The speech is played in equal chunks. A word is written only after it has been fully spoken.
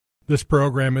This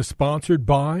program is sponsored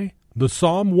by the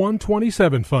Psalm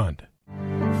 127 Fund.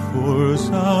 For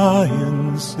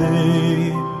Zion's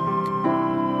sake,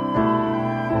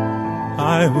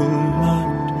 I will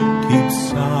not keep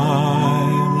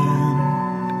silent.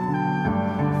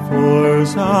 For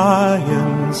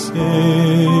Zion's sake,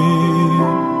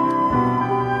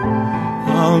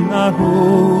 I'll not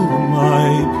hold my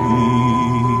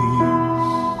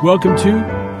peace. Welcome to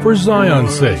For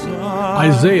Zion's Sake.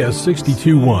 Isaiah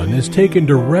 62:1 is taken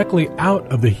directly out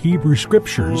of the Hebrew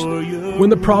Scriptures when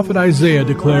the prophet Isaiah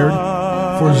declared,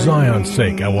 "For Zion's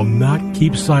sake I will not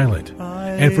keep silent,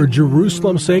 and for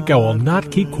Jerusalem's sake I will not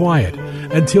keep quiet,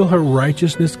 until her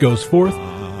righteousness goes forth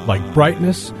like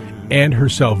brightness, and her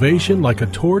salvation like a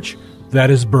torch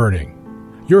that is burning."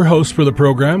 Your hosts for the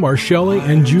program are Shelley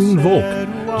and June Volk,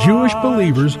 Jewish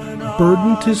believers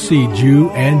burdened to see Jew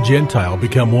and Gentile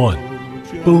become one.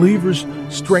 Believers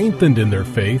strengthened in their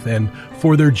faith and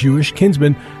for their Jewish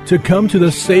kinsmen to come to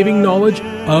the saving knowledge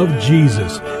of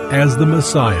Jesus as the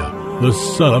Messiah, the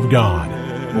Son of God.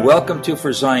 Welcome to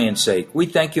For Zion's Sake. We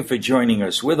thank you for joining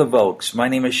us. We're the Volks. My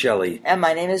name is Shelley. And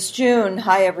my name is June.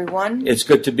 Hi, everyone. It's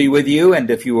good to be with you, and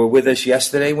if you were with us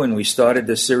yesterday when we started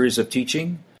this series of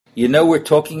teaching, you know we're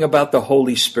talking about the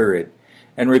Holy Spirit.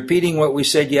 And repeating what we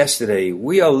said yesterday,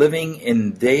 we are living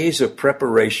in days of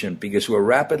preparation because we're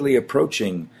rapidly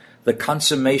approaching the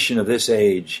consummation of this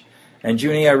age. And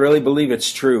Junie, I really believe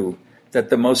it's true that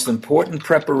the most important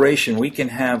preparation we can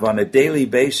have on a daily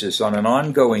basis, on an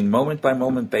ongoing,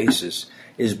 moment-by-moment basis,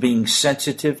 is being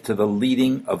sensitive to the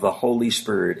leading of the Holy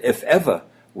Spirit. If ever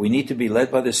we need to be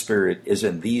led by the Spirit, is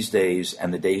in these days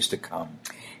and the days to come.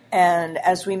 And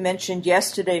as we mentioned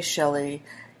yesterday, Shelley,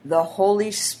 the Holy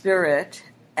Spirit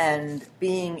and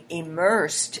being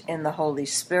immersed in the Holy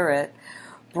Spirit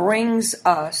brings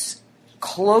us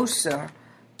closer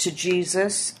to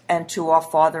Jesus and to our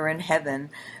Father in heaven,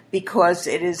 because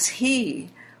it is He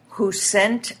who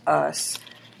sent us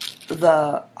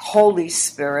the Holy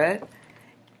Spirit.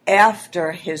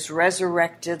 After His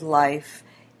resurrected life,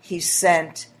 He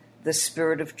sent the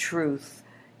Spirit of truth.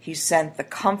 He sent the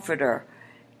Comforter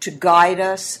to guide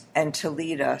us and to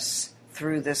lead us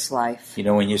through this life. You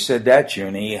know, when you said that,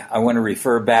 Junie, I want to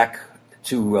refer back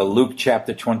to Luke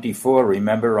chapter 24.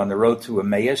 Remember, on the road to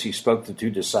Emmaus, He spoke to two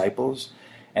disciples,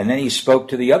 and then He spoke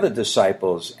to the other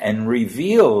disciples and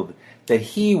revealed that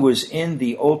He was in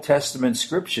the Old Testament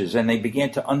Scriptures, and they began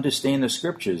to understand the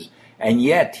Scriptures. And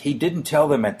yet, He didn't tell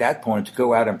them at that point to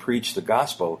go out and preach the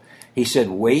gospel. He said,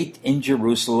 "Wait in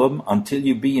Jerusalem until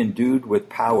you be endued with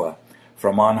power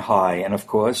from on high." And of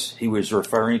course, He was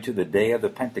referring to the day of the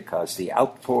Pentecost, the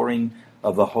outpouring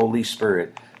of the Holy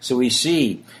Spirit. So we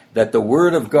see that the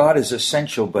Word of God is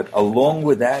essential, but along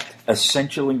with that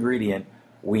essential ingredient,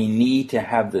 we need to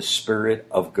have the Spirit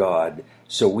of God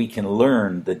so we can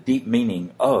learn the deep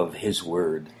meaning of His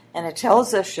Word. And it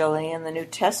tells us, Shelley, in the New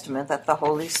Testament that the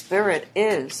Holy Spirit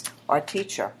is our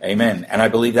teacher. Amen. And I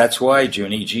believe that's why,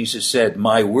 Junie, Jesus said,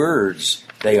 "My words,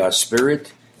 they are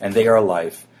spirit and they are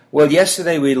life." Well,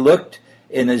 yesterday we looked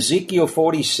in Ezekiel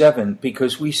 47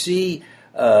 because we see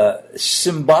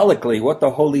symbolically what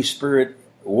the Holy Spirit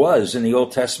was in the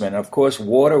Old Testament. Of course,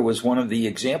 water was one of the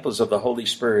examples of the Holy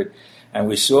Spirit, and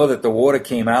we saw that the water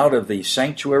came out of the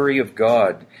sanctuary of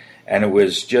God, and it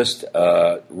was just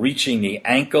reaching the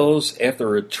ankles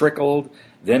after it trickled,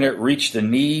 then it reached the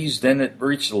knees, then it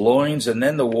reached the loins, and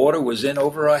then the water was in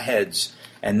over our heads.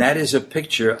 And that is a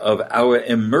picture of our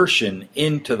immersion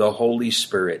into the Holy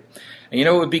Spirit. And you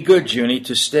know, it would be good, Junie,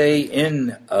 to stay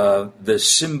in the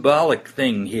symbolic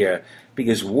thing here,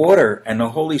 because water and the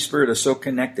Holy Spirit are so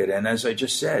connected. And as I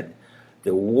just said,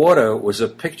 the water was a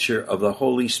picture of the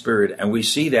Holy Spirit. And we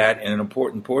see that in an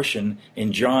important portion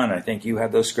in John. I think you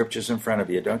have those scriptures in front of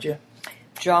you, don't you?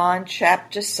 John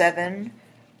chapter 7,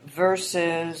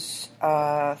 verses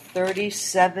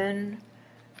 37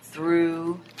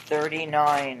 through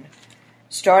 39.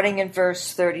 Starting in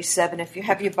verse 37, if you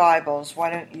have your Bibles, why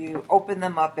don't you open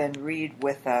them up and read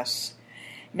with us.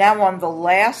 "Now on the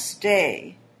last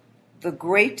day, the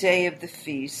great day of the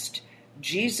feast,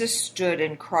 Jesus stood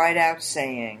and cried out,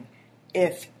 saying,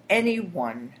 'If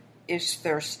anyone is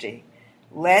thirsty,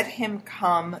 let him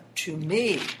come to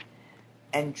me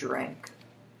and drink.'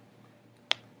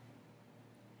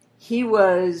 He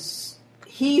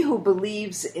who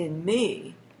believes in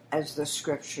me, as the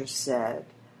Scripture said,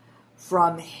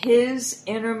 from his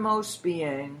innermost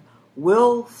being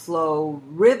will flow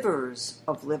rivers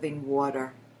of living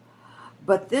water.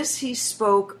 But this he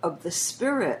spoke of the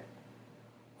Spirit,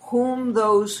 whom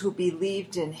those who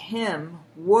believed in him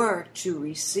were to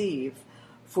receive,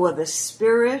 for the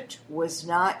Spirit was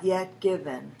not yet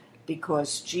given,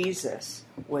 because Jesus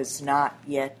was not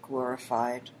yet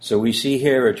glorified. So we see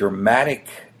here a dramatic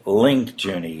link,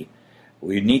 Junie.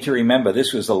 We need to remember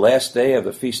this was the last day of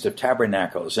the Feast of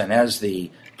Tabernacles, and as the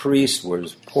priest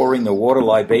was pouring the water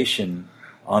libation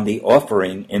on the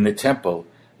offering in the temple,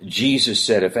 Jesus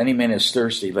said, if any man is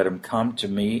thirsty, let him come to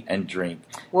me and drink.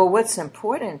 Well, what's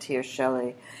important here,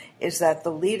 Shelley, is that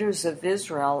the leaders of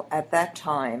Israel at that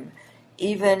time,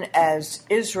 even as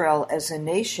Israel as a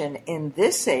nation in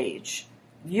this age,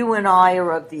 you and I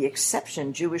are of the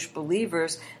exception, Jewish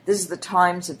believers, this is the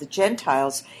times of the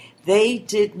Gentiles, they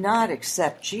did not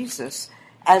accept Jesus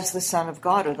as the Son of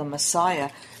God or the Messiah.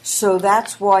 So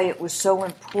that's why it was so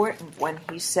important when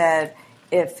he said,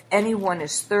 if anyone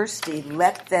is thirsty,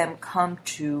 let them come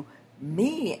to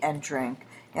me and drink.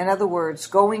 In other words,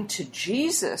 going to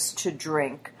Jesus to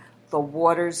drink the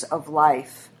waters of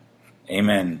life.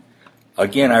 Amen.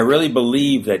 Again, I really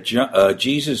believe that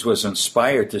Jesus was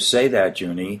inspired to say that,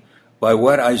 Junie, by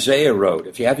what Isaiah wrote.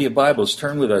 If you have your Bibles,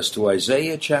 turn with us to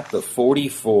Isaiah chapter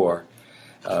 44,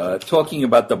 talking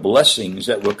about the blessings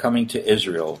that were coming to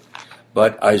Israel.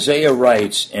 But Isaiah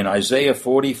writes in Isaiah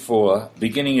 44,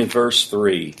 beginning at verse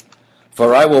 3,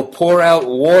 for I will pour out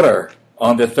water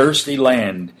on the thirsty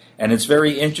land. And it's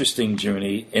very interesting,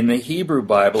 Junie. In the Hebrew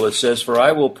Bible, it says, for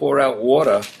I will pour out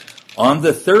water on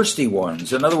the thirsty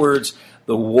ones. In other words,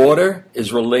 the water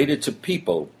is related to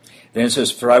people. Then it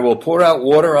says, for I will pour out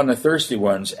water on the thirsty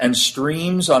ones and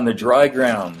streams on the dry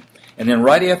ground. And then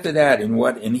right after that, in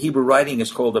what in Hebrew writing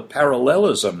is called a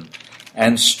parallelism,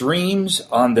 and streams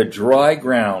on the dry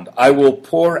ground. I will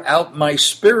pour out my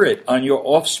spirit on your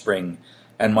offspring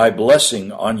and my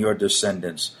blessing on your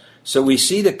descendants. So we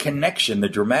see the connection, the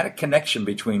dramatic connection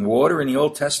between water in the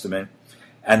Old Testament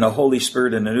and the Holy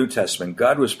Spirit in the New Testament.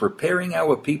 God was preparing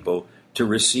our people to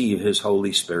receive his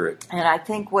Holy Spirit. And I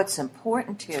think what's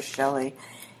important here, Shelley,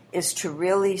 is to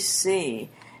really see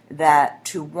that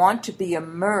to want to be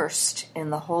immersed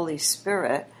in the Holy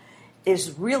Spirit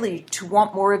is really to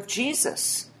want more of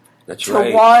Jesus. That's to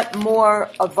right. want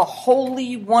more of the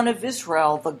Holy One of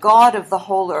Israel, the God of the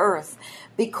whole earth.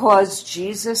 Because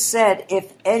Jesus said,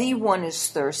 if anyone is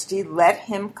thirsty, let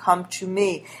him come to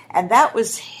me. And that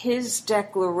was his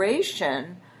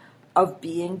declaration of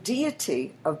being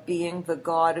deity, of being the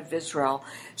God of Israel.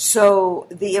 So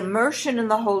the immersion in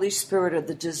the Holy Spirit, or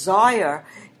the desire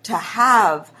to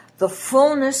have the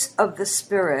fullness of the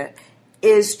Spirit,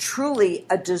 is truly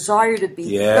a desire to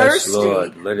be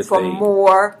thirsty for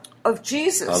more of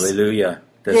Jesus. Hallelujah.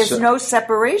 There's no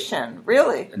separation,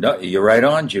 really. No, you're right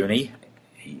on, Junie.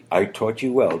 I taught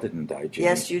you well, didn't I, Junie?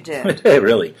 Yes, you did.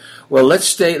 Really. Well,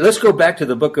 let's go back to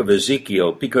the book of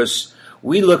Ezekiel, because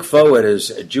we look forward as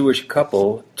a Jewish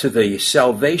couple to the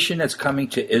salvation that's coming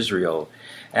to Israel.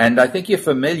 And I think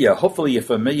hopefully you're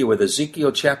familiar with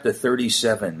Ezekiel chapter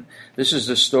 37. This is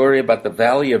the story about the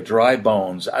valley of dry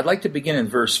bones. I'd like to begin in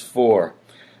verse 4.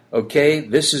 Okay,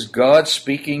 this is God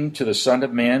speaking to the Son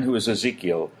of Man, who is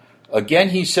Ezekiel.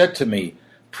 Again he said to me,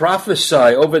 prophesy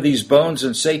over these bones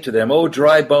and say to them, O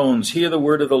dry bones, hear the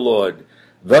word of the Lord.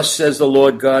 Thus says the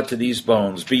Lord God to these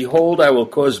bones, behold, I will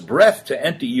cause breath to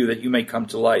enter you that you may come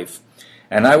to life.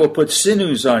 And I will put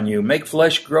sinews on you, make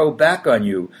flesh grow back on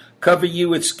you, cover you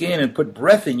with skin, and put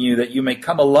breath in you that you may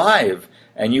come alive,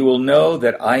 and you will know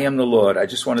that I am the Lord. I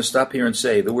just want to stop here and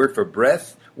say the word for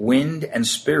breath, wind, and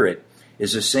spirit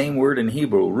is the same word in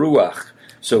Hebrew, ruach.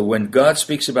 So when God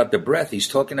speaks about the breath, he's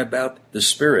talking about the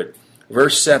spirit.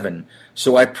 Verse 7,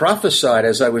 so I prophesied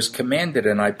as I was commanded,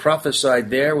 and I prophesied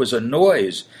there was a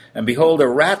noise, and behold, a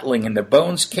rattling, and the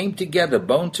bones came together,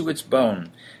 bone to its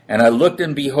bone. And I looked,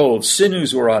 and behold,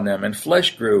 sinews were on them, and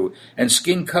flesh grew, and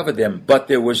skin covered them, but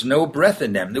there was no breath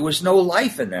in them, there was no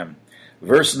life in them.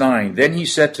 Verse 9, then he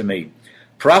said to me,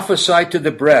 prophesy to the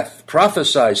breath,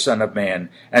 prophesy, Son of Man,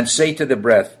 and say to the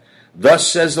breath, thus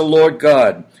says the Lord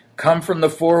God, come from the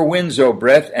four winds, O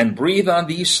breath, and breathe on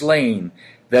these slain,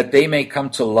 that they may come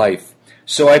to life.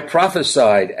 So I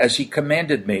prophesied as he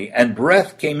commanded me, and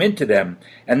breath came into them,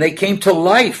 and they came to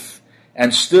life,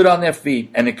 and stood on their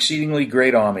feet, an exceedingly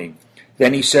great army.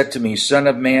 Then he said to me, Son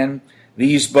of man,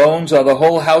 these bones are the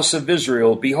whole house of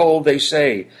Israel. Behold, they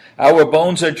say, our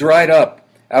bones are dried up,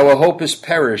 our hope is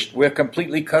perished, we're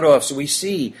completely cut off. So we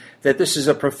see that this is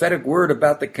a prophetic word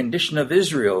about the condition of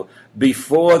Israel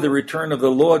before the return of the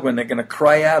Lord, when they're going to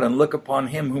cry out and look upon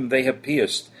him whom they have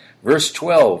pierced. Verse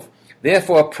 12,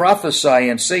 therefore prophesy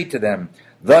and say to them,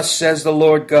 thus says the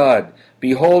Lord God,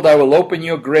 behold, I will open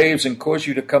your graves and cause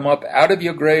you to come up out of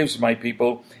your graves, my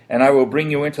people, and I will bring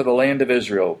you into the land of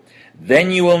Israel. Then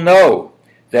you will know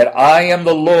that I am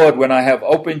the Lord when I have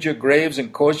opened your graves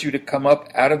and caused you to come up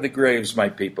out of the graves, my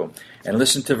people. And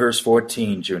listen to verse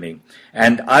 14, Junie.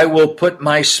 And I will put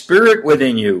my spirit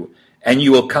within you, and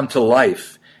you will come to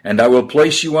life. And I will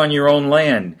place you on your own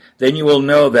land. Then you will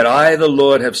know that I, the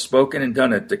Lord, have spoken and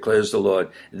done it, declares the Lord.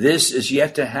 This is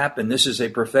yet to happen. This is a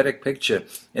prophetic picture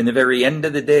in the very end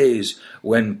of the days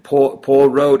when Paul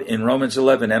wrote in Romans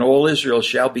 11, and all Israel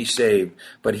shall be saved.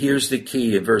 But here's the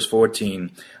key in verse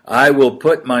 14. I will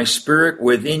put my spirit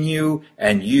within you,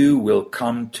 and you will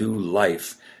come to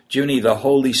life. Junie, the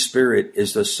Holy Spirit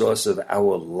is the source of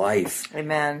our life.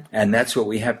 Amen. And that's what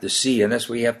we have to see. And that's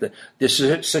what we have to, this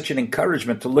is such an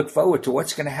encouragement to look forward to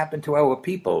what's going to happen to our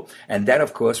people. And that,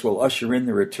 of course, will usher in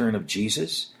the return of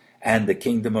Jesus, and the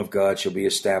kingdom of God shall be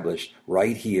established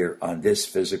right here on this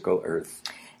physical earth.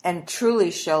 And truly,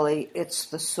 Shelley, it's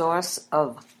the source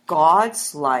of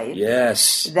God's life.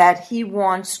 Yes. That he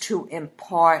wants to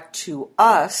impart to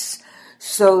us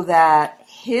so that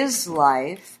his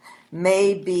life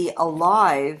may be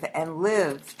alive and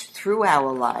lived through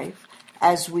our life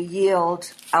as we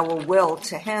yield our will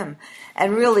to him.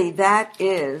 And really, that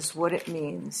is what it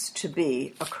means to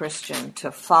be a Christian, to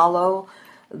follow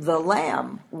the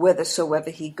Lamb whithersoever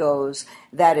he goes,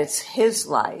 that it's his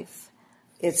life,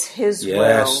 it's his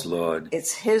yes, will, Lord.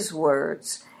 It's his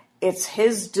words, it's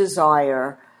his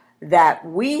desire that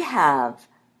we have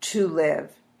to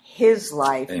live his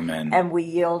life. Amen. And we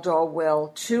yield our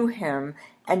will to him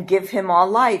and give him our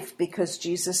life, because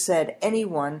Jesus said,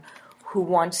 anyone who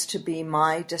wants to be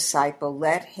my disciple,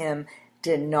 let him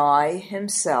deny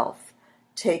himself,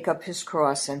 take up his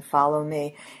cross and follow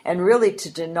me. And really, to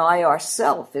deny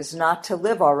ourselves is not to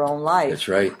live our own life. That's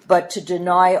right. But to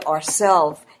deny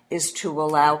ourselves is to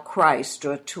allow Christ,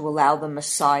 or to allow the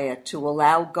Messiah, to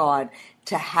allow God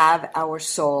to have our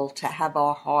soul, to have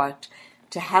our heart,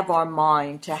 to have our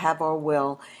mind, to have our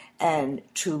will, and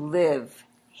to live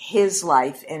his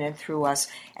life in and through us.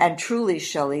 And truly,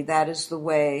 Shelley, that is the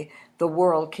way the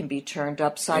world can be turned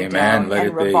upside Amen. down, Let and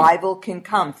it be. Revival can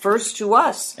come first to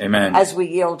us. Amen. As we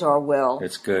yield our will.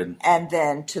 That's good. And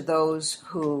then to those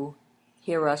who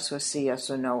hear us or see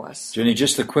us or know us. Jenny,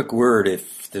 just a quick word.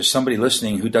 If there's somebody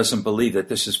listening who doesn't believe that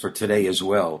this is for today as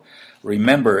well,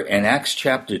 remember in Acts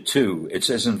chapter 2, it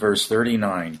says in verse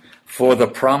 39, for the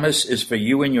promise is for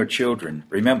you and your children.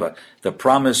 Remember, the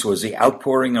promise was the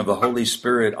outpouring of the Holy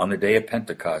Spirit on the day of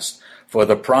Pentecost. For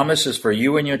the promise is for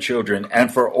you and your children,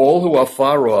 and for all who are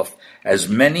far off, as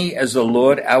many as the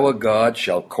Lord our God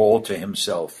shall call to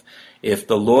himself. If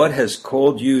the Lord has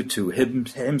called you to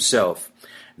himself,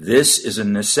 this is a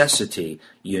necessity.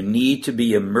 You need to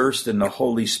be immersed in the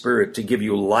Holy Spirit to give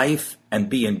you life and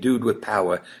be endued with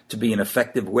power to be an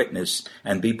effective witness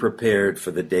and be prepared for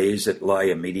the days that lie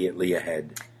immediately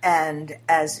ahead. And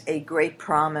as a great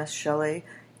promise, Shelley,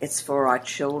 it's for our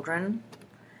children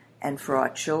and for our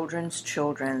children's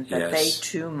children, that yes. they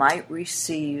too might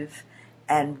receive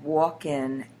and walk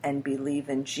in and believe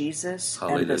in Jesus.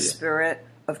 Hallelujah. And the Spirit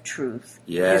of truth,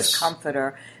 yes. his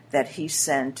comforter, that he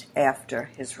sent after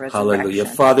his resurrection. Hallelujah.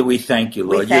 Father, we thank you,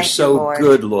 Lord. You're so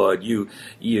good, Lord. You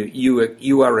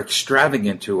are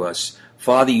extravagant to us.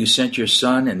 Father, you sent your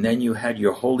Son, and then you had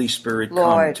your Holy Spirit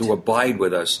come to abide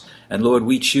with us. And Lord,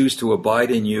 we choose to abide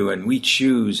in you, and we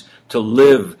choose to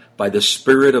live by the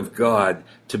Spirit of God,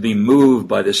 to be moved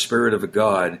by the Spirit of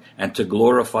God, and to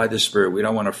glorify the Spirit. We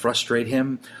don't want to frustrate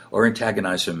him or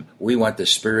antagonize him. We want the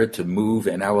Spirit to move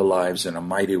in our lives in a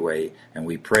mighty way. And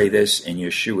we pray this in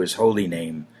Yeshua's holy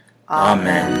name.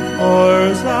 Amen.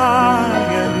 For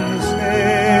Zion's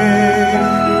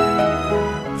sake.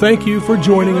 Thank you for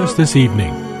joining us this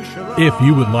evening. If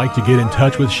you would like to get in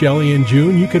touch with Shelley and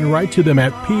June, you can write to them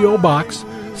at P.O. Box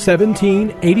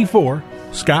 1784,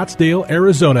 Scottsdale,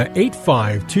 Arizona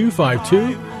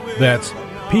 85252. That's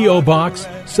P.O. Box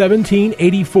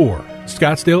 1784,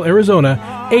 Scottsdale,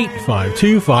 Arizona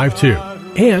 85252.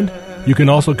 And you can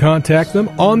also contact them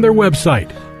on their website,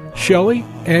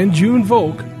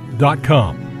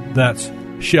 ShelleyandJuneVolk.com. That's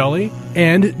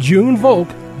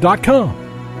ShelleyandJuneVolk.com.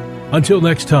 Until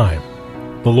next time,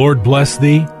 the Lord bless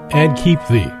thee and keep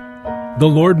thee. The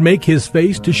Lord make his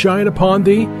face to shine upon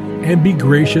thee and be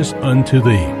gracious unto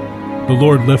thee. The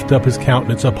Lord lift up his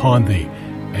countenance upon thee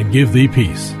and give thee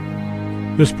peace.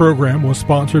 This program was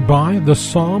sponsored by the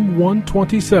Psalm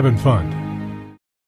 127 Fund.